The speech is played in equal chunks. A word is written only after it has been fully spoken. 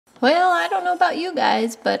Well, I don't know about you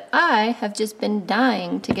guys, but I have just been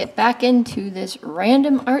dying to get back into this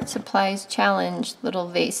random art supplies challenge little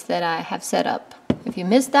vase that I have set up. If you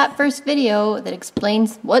missed that first video that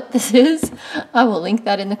explains what this is, I will link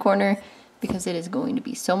that in the corner because it is going to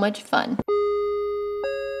be so much fun.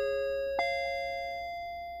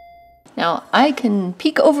 Now, I can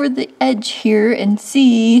peek over the edge here and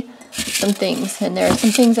see some things, and there are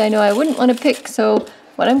some things I know I wouldn't want to pick, so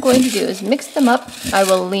what I'm going to do is mix them up. I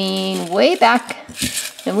will lean way back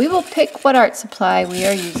and we will pick what art supply we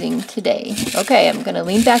are using today. Okay, I'm going to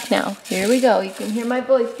lean back now. Here we go. You can hear my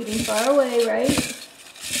voice getting far away, right?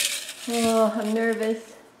 Oh, I'm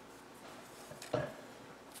nervous.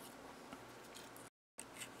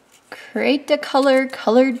 Create a color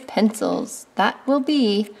colored pencils. That will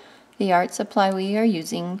be the art supply we are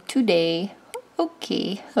using today.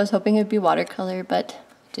 Okay, I was hoping it would be watercolor, but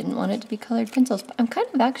didn't want it to be colored pencils, but I'm kind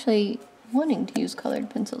of actually wanting to use colored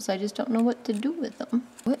pencils. I just don't know what to do with them.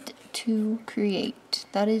 What to create?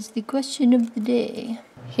 That is the question of the day.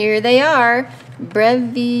 Here they are,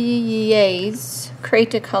 Brevier's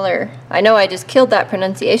Create a Color. I know I just killed that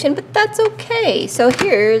pronunciation, but that's okay. So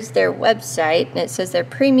here's their website, and it says they're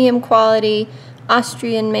premium quality,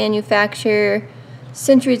 Austrian manufacturer,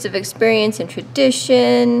 centuries of experience and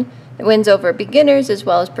tradition. It wins over beginners as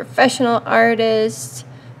well as professional artists.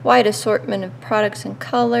 Wide assortment of products and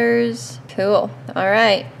colors. Cool. All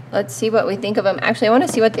right, let's see what we think of them. Actually, I want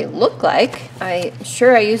to see what they look like. I'm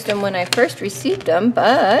sure I used them when I first received them,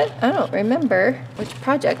 but I don't remember which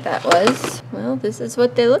project that was. Well, this is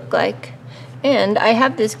what they look like. And I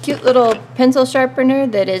have this cute little pencil sharpener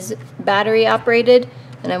that is battery operated,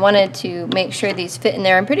 and I wanted to make sure these fit in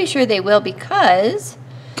there. I'm pretty sure they will because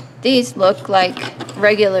these look like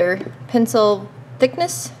regular pencil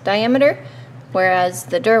thickness, diameter, whereas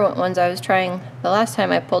the Derwent ones I was trying the last time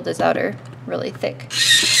I pulled this out are really thick.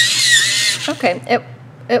 Okay,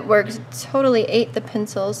 it works. It totally ate the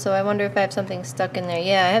pencils, so I wonder if I have something stuck in there.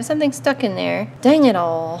 Yeah, I have something stuck in there. Dang it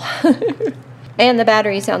all. And the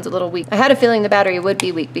battery sounds a little weak. I had a feeling the battery would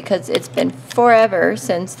be weak because it's been forever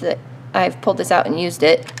since I've pulled this out and used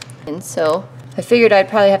it. And so I figured I'd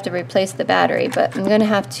probably have to replace the battery, but I'm gonna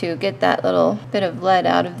have to get that little bit of lead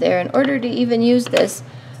out of there in order to even use this.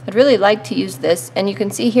 I'd really like to use this, and you can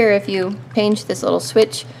see here if you change this little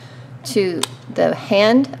switch to the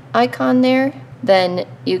hand icon there, then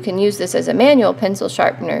you can use this as a manual pencil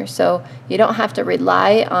sharpener, so you don't have to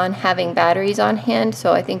rely on having batteries on hand.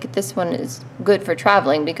 So I think this one is good for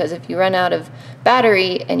traveling, because if you run out of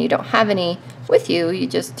battery and you don't have any with you, you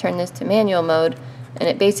just turn this to manual mode, and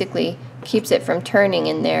it basically keeps it from turning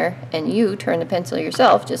in there, and you turn the pencil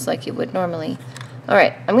yourself just like you would normally.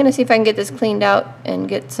 Alright, I'm going to see if I can get this cleaned out and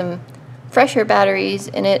get some fresher batteries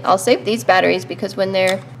in it. I'll save these batteries because when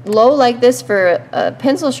they're low like this for a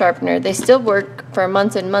pencil sharpener, they still work for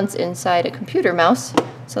months and months inside a computer mouse.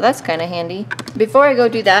 So that's kind of handy. Before I go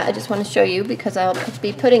do that, I just want to show you, because I'll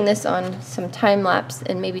be putting this on some time lapse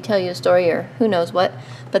and maybe tell you a story or who knows what.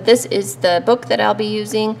 But this is the book that I'll be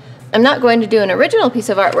using. I'm not going to do an original piece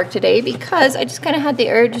of artwork today because I just kind of had the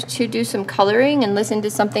urge to do some coloring and listen to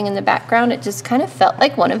something in the background. It just kind of felt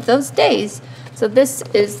like one of those days. So this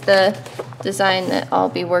is the design that I'll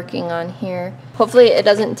be working on here. Hopefully it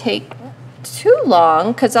doesn't take too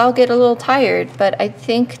long because I'll get a little tired, but I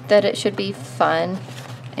think that it should be fun.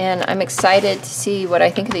 And I'm excited to see what I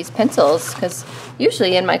think of these pencils, because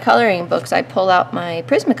usually in my coloring books I pull out my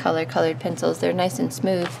Prismacolor colored pencils. They're nice and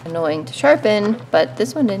smooth, annoying to sharpen, but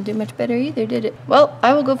this one didn't do much better either, did it? Well,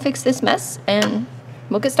 I will go fix this mess and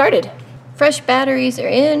we'll get started. Fresh batteries are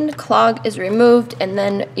in, clog is removed, and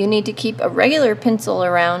then you need to keep a regular pencil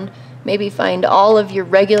around. Maybe find all of your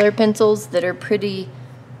regular pencils that are pretty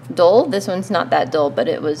dull. This one's not that dull, but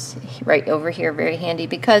it was right over here very handy,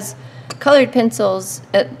 because colored pencils,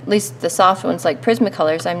 at least the soft ones like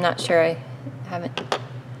Prismacolors, I'm not sure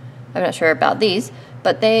about these,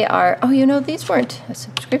 but they are, oh, you know, these weren't a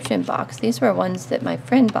subscription box. These were ones that my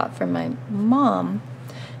friend bought for my mom.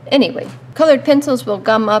 Anyway, colored pencils will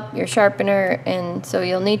gum up your sharpener, and so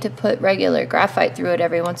you'll need to put regular graphite through it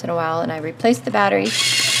every once in a while, and I replaced the battery,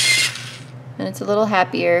 and it's a little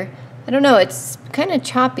happier. I don't know, it's kind of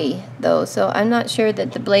choppy though, so I'm not sure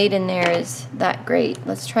that the blade in there is that great.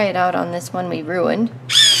 Let's try it out on this one we ruined.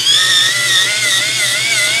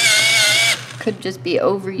 Could just be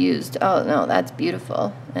overused. Oh no, that's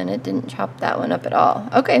beautiful, and it didn't chop that one up at all.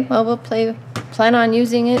 Okay, well, we'll plan on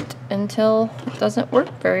using it until it doesn't work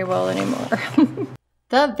very well anymore.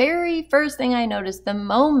 The very first thing I noticed the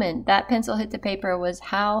moment that pencil hit the paper was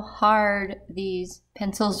how hard these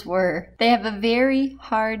pencils were. They have a very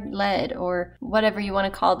hard lead, or whatever you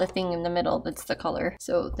want to call the thing in the middle that's the color.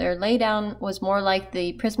 So their laydown was more like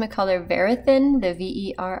the Prismacolor Verithin, the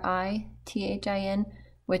Verithin,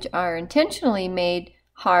 which are intentionally made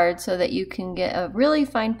hard so that you can get a really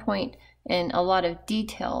fine point and a lot of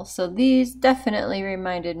detail. So these definitely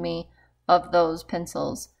reminded me of those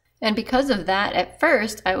pencils. And because of that, at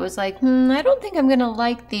first, I was like, I don't think I'm going to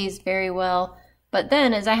like these very well. But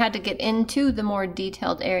then as I had to get into the more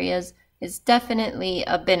detailed areas, it's definitely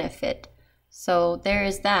a benefit. So there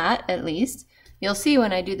is that, at least. You'll see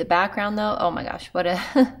when I do the background though, oh my gosh, what a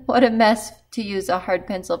what a mess to use a hard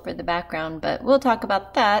pencil for the background. But we'll talk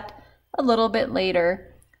about that a little bit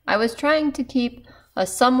later. I was trying to keep a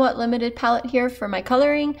somewhat limited palette here for my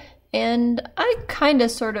coloring, and I kind of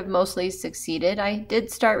sort of mostly succeeded. I did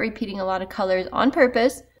start repeating a lot of colors on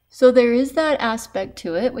purpose, so there is that aspect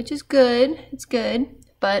to it, which is good. It's good,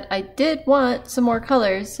 but I did want some more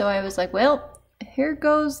colors, so I was like, well, here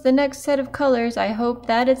goes the next set of colors. I hope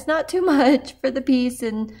that it's not too much for the piece,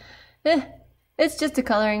 and it's just a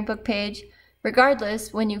coloring book page.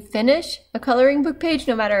 Regardless, when you finish a coloring book page,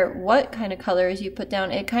 no matter what kind of colors you put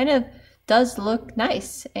down, it kind of does look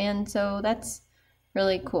nice, and so that's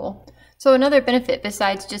really cool. So another benefit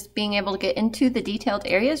besides just being able to get into the detailed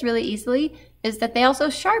areas really easily is that they also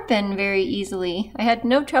sharpen very easily. I had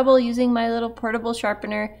no trouble using my little portable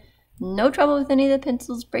sharpener, no trouble with any of the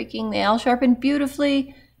pencils breaking. They all sharpened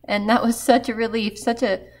beautifully, and that was such a relief, such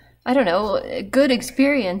a, I don't know, a good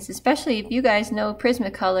experience, especially if you guys know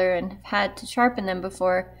Prismacolor and have had to sharpen them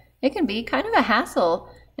before. It can be kind of a hassle,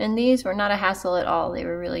 and these were not a hassle at all. They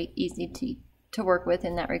were really easy to work with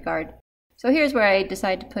in that regard. So here's where I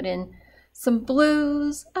decide to put in some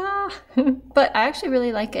blues. But I actually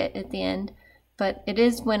really like it at the end. But it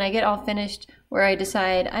is when I get all finished where I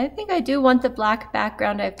decide, I think I do want the black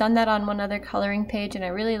background. I've done that on one other coloring page and I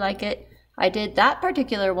really like it. I did that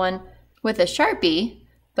particular one with a Sharpie,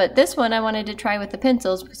 but this one I wanted to try with the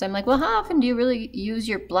pencils because I'm like, well, how often do you really use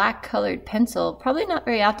your black colored pencil? Probably not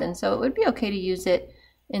very often, so it would be okay to use it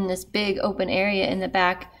in this big open area in the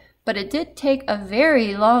back. But it did take a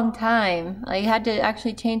very long time. I had to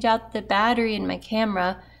actually change out the battery in my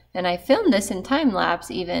camera, and I filmed this in time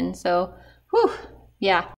lapse even. So, whew,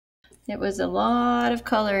 yeah, it was a lot of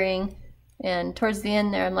coloring. And towards the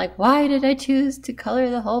end there, I'm like, why did I choose to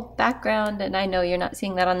color the whole background? And I know you're not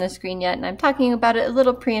seeing that on the screen yet, and I'm talking about it a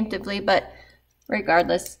little preemptively, but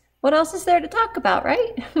regardless, what else is there to talk about,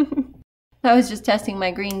 right? I was just testing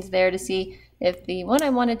my greens there to see if the one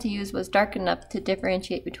I wanted to use was dark enough to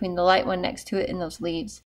differentiate between the light one next to it and those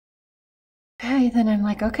leaves. Okay, then I'm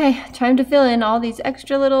like, okay, time to fill in all these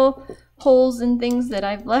extra little holes and things that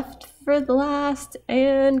I've left for the last,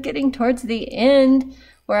 and getting towards the end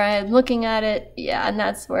where I'm looking at it, yeah, and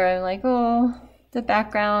that's where I'm like, oh, the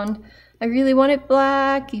background, I really want it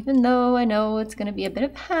black, even though I know it's going to be a bit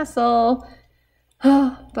of hassle.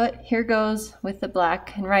 Oh, but here goes with the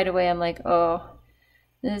black, and right away I'm like, oh,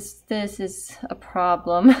 this is a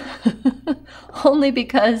problem. Only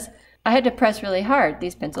because I had to press really hard.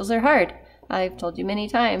 These pencils are hard. I've told you many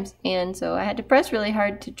times. And so I had to press really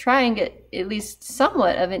hard to try and get at least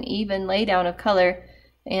somewhat of an even laydown of color.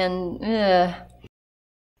 And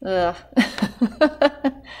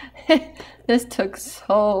this took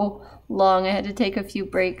so long. I had to take a few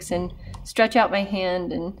breaks and stretch out my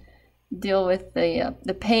hand and deal with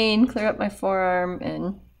the pain, clear up my forearm,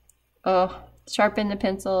 and sharpen the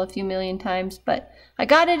pencil a few million times, but I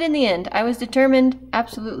got it in the end. I was determined,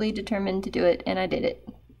 absolutely determined to do it, and I did it.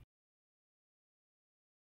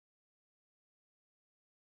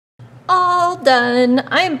 All done.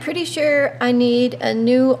 I am pretty sure I need a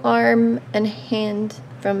new arm and hand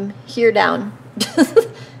from here down.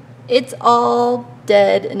 It's all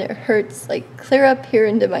dead and it hurts like clear up here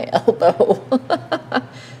into my elbow.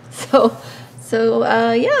 So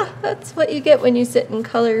yeah, that's what you get when you sit and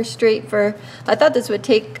color straight for, I thought this would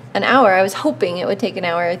take an hour. I was hoping it would take an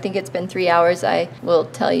hour. I think it's been 3 hours. I will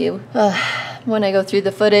tell you when I go through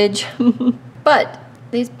the footage. But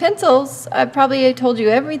these pencils, I probably told you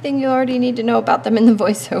everything you already need to know about them in the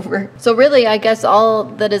voiceover. So really, I guess all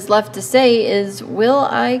that is left to say is, will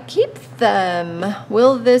I keep them?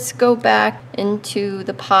 Will this go back into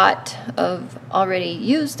the pot of already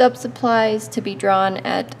used up supplies to be drawn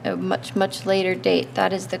at a much, much later date?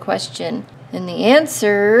 That is the question. And the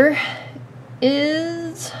answer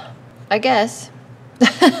is, I guess.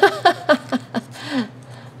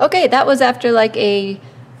 Okay, that was after like a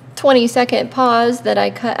 20-second pause that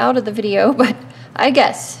I cut out of the video, but I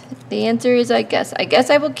guess. The answer is I guess. I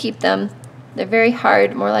guess I will keep them. They're very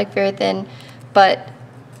hard, more like very thin, but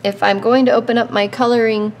if I'm going to open up my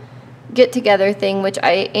coloring get-together thing, which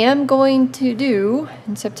I am going to do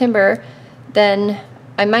in September, then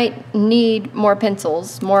I might need more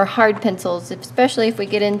pencils, more hard pencils, especially if we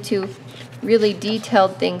get into really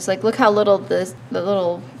detailed things. Like look how little the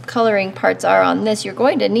little coloring parts are on this. You're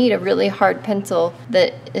going to need a really hard pencil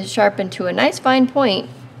that is sharpened to a nice fine point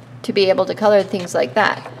to be able to color things like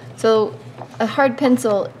that. So a hard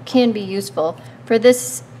pencil can be useful. For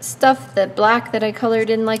this stuff, the black that I colored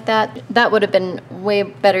in like that, that would have been way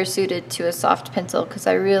better suited to a soft pencil because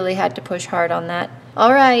I really had to push hard on that.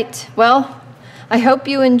 All right, well, I hope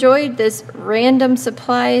you enjoyed this random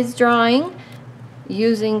supplies drawing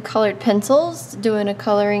using colored pencils, doing a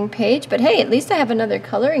coloring page. But hey, at least I have another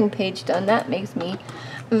coloring page done. That makes me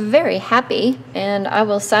very happy. And I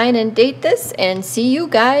will sign and date this and see you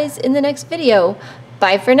guys in the next video.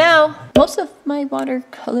 Bye for now. Most of my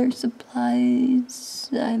watercolor supplies,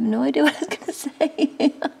 I have no idea what I was gonna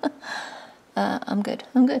say. I'm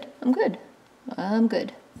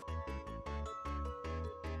good.